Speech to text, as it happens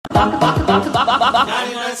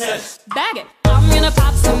99 cents. Bag it. I'm gonna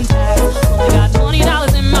pop some tags. Only got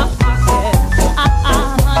 $20 in my pocket.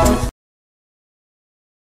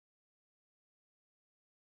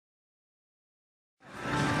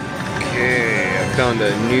 Okay, I found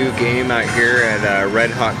a new game out here at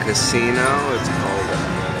Red Hot Casino. It's called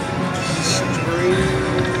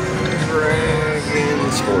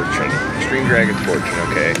Dragon's Fortune. Extreme Dragon's Fortune,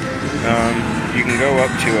 okay. You can go up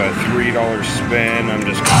to a $3 spin. I'm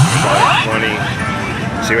just going to start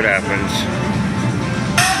 $20. See what happens.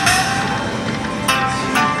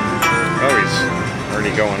 Oh, he's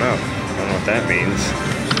already going up. I don't know what that means.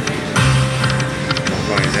 We'll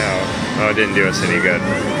find out. Oh, it didn't do us any good.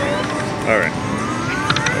 Alright.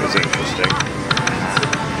 That was interesting.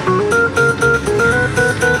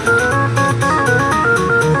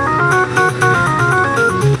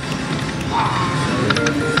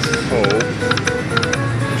 Hope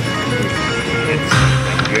it's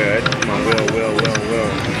something good. Come on, Will.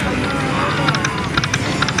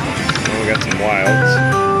 Oh, we got some wilds.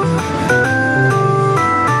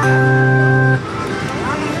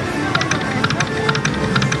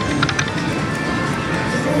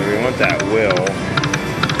 We want that Will.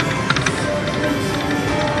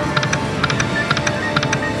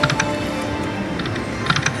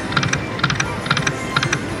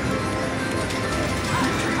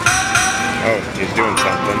 Oh, he's doing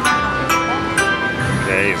something.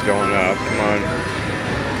 Okay, he's going up. Come on.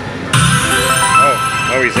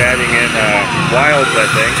 Oh, he's adding in wilds, I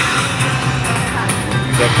think.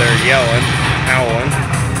 He's up there yelling, howling.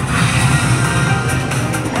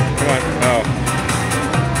 Come on. Oh.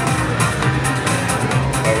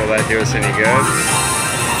 Oh, will that do us any good?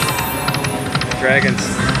 Dragons.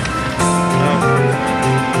 Oh.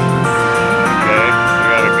 Okay, we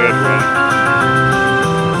got a good one.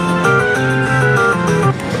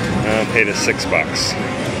 Paid us $6.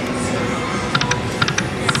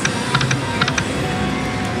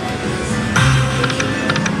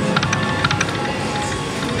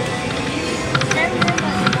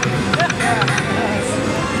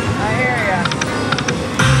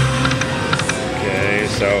 Okay,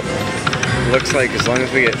 so looks like as long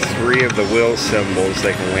as we get 3 of the will symbols,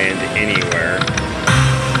 they can land anywhere.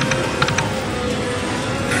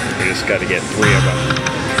 We just got to get 3 of them.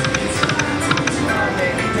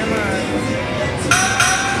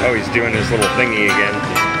 Oh, he's doing his little thingy again.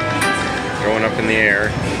 Going up in the air.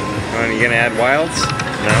 Oh, and you gonna add wilds?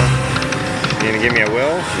 No. You gonna give me a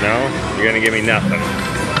will? No. You're gonna give me nothing.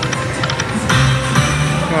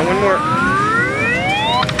 Come on, one more.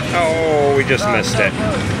 Oh, we just missed it.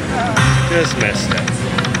 Just missed it.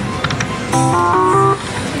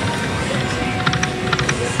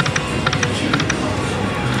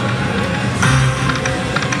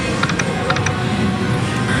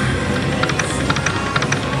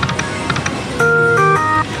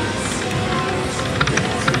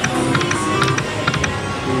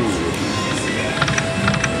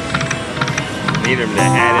 Need him to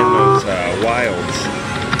add in those wilds.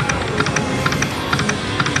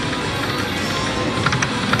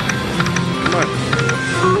 Come on.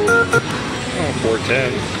 Oh,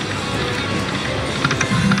 410.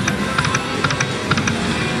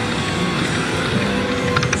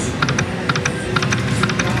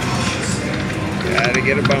 Gotta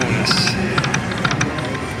get a bonus.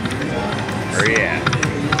 Hurry up.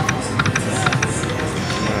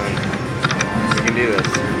 Come on. We can do this.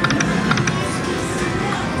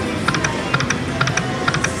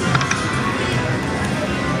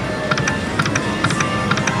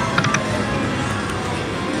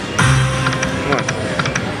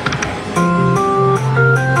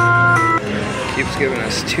 Keeps giving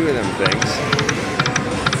us 2 of them things.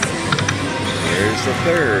 Here's the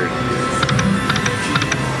 3rd.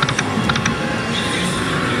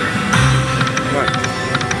 Come on.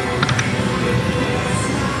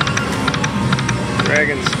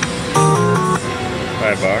 Dragons. $5.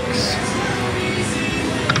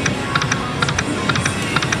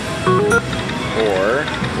 $4.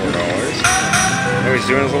 Oh, he's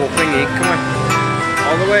doing his little thingy. Come on.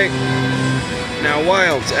 All the way. Now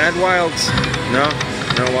wilds. Add wilds. No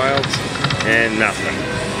wilds. And nothing.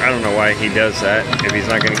 I don't know why he does that if he's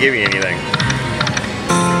not going to give you anything.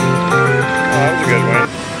 Oh, that was a good win.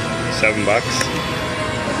 $7.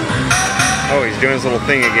 Oh, he's doing his little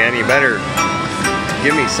thing again. You better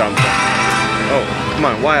give me something. Oh, come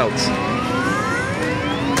on, wilds.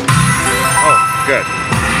 Oh, good.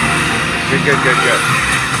 Good.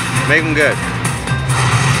 Make him good.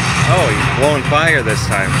 Oh, he's blowing fire this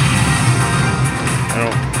time. I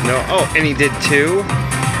don't know. Oh, and he did 2?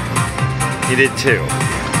 He did 2.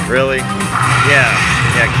 Really? Yeah,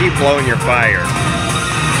 keep blowing your fire.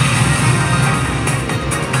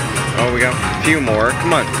 Oh, we got a few more.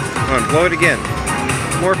 Come on. Come on, blow it again.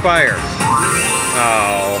 More fire.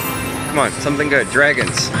 Oh. Come on, something good.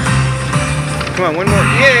 Dragons. Come on, one more.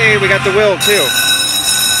 Yay, we got the will too.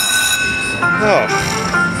 Oh.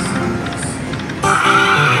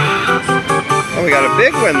 Oh, we got a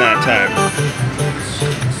big win that time.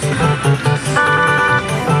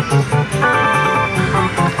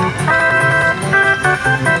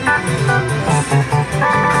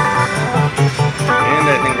 And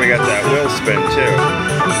I think we got that will spin too.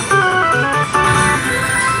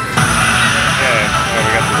 Okay, oh,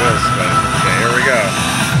 we got the will spin. Okay, here we go.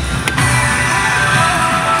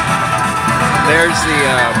 There's the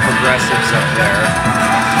progressives up there.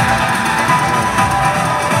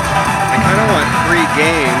 I kind of want 3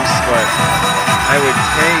 games, but I would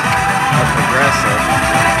take a progressive.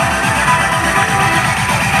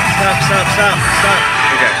 Stop, stop, stop, stop.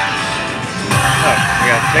 Okay. Oh, we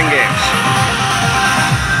got 10 games.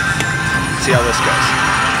 Let's see how this goes.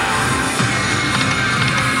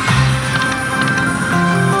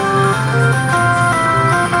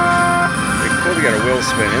 Pretty cool to get a wheel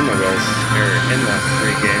spin in the wheels, or in the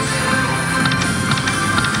 3 games.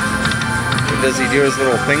 Does he do his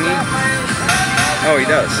little thingy? Oh, he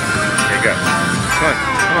does. Okay, good. Come on,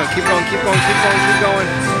 come on, keep going, keep going, keep going, keep going.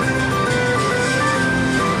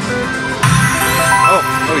 Oh,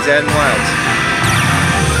 he's adding wilds.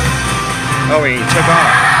 Oh, he took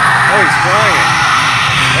off. Oh, he's flying.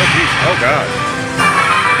 Oh, geez. Oh, God.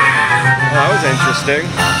 Oh, that was interesting.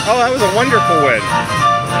 Oh, that was a wonderful win.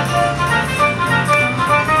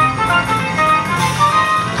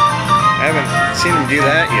 I haven't seen him do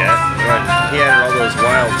that yet, but he had all those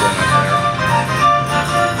wilds in up there.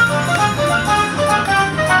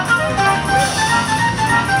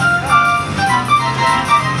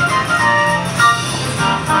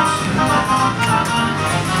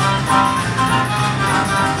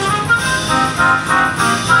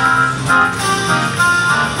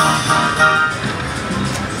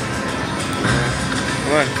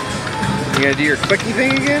 Come on. You gonna do your clicky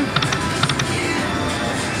thing again?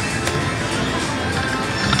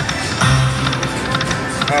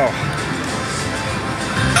 Oh.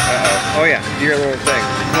 Uh-oh. Oh, yeah. Do your little thing.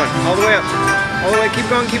 Come on. All the way up. All the way. Keep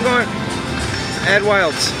going. Keep going. Add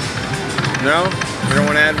wilds. No? You don't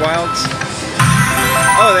want to add wilds?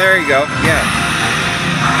 Oh, there you go. Yeah.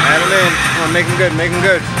 Add them in. Come on. Make them good. Make them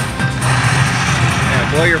good. Yeah,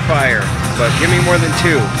 blow your fire. But give me more than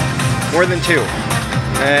 2. More than 2.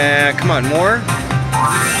 Come on. More?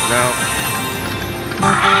 No.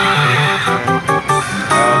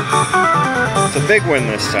 It's a big win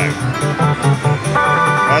this time.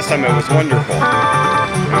 Last time it was wonderful.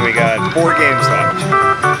 And we got 4 games left.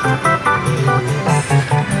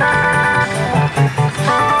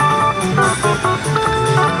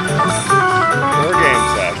 4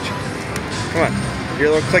 games left. Come on. Do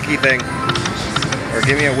your little clicky thing. Or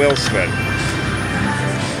give me a will spin.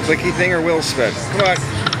 Clicky thing or will spin. Come on.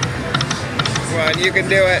 Come on, you can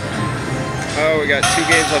do it. Oh, we got 2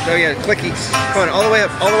 games left. Oh yeah, clicky. Come on, all the way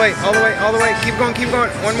up, all the way, all the way, all the way. Keep going, keep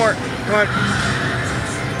going. One more. Come on.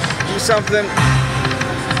 Do something.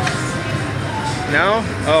 No?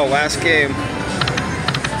 Oh, last game.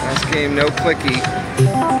 Last game, no clicky.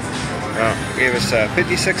 Oh, gave us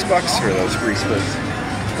 56 bucks for those free spins.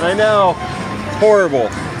 I know. Horrible.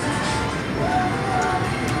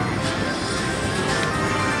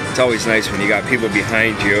 It's always nice when you got people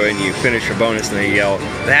behind you and you finish a bonus and they yell,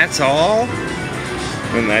 "That's all?"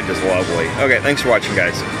 And that's just lovely. Okay, thanks for watching,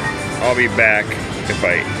 guys. I'll be back if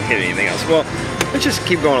I hit anything else. Well, let's just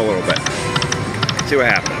keep going a little bit. See what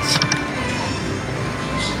happens.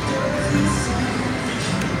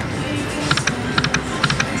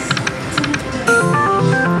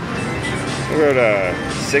 We'll go to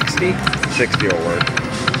 60. 60 will work.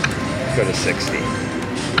 Go to 60.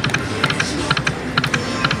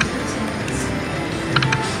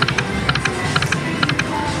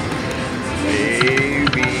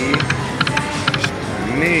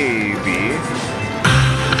 Maybe.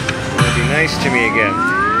 It'll be nice to me again.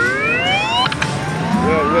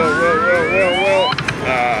 Will.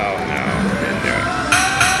 Oh, no. Didn't do it.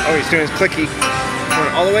 Oh, he's doing his clicky.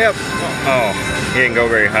 Going all the way up. Oh, he didn't go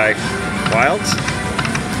very high. Wilds?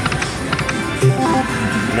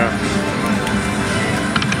 No.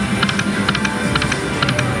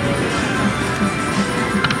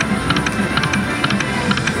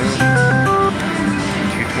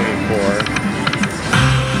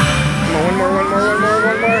 One more.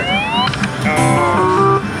 Oh.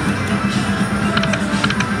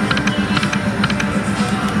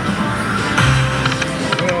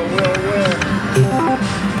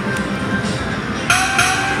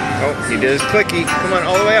 Will. Oh, he did his clicky. Come on,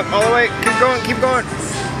 all the way up, all the way. Keep going, keep going.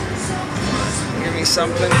 Give me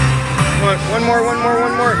something. Come on, one more, one more,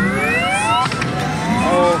 one more.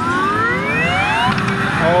 Oh.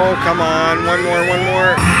 Oh, come on. One more, one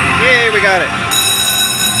more. Yay, we got it.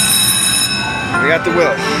 We got the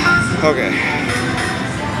wheel. Okay.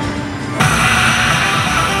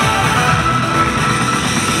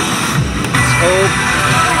 Let's hope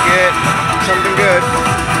we get something good.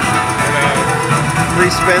 3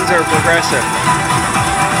 spins are progressive.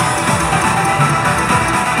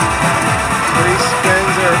 3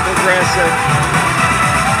 spins are progressive.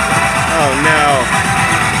 Oh no.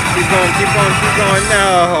 Keep going, keep going, keep going.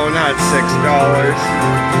 No, not $6.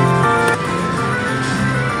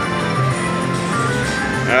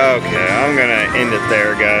 Okay, I'm gonna end it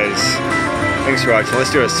there, guys. Thanks for watching.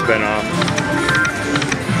 Let's do a spin off.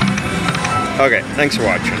 Okay, thanks for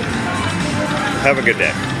watching. Have a good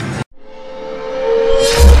day.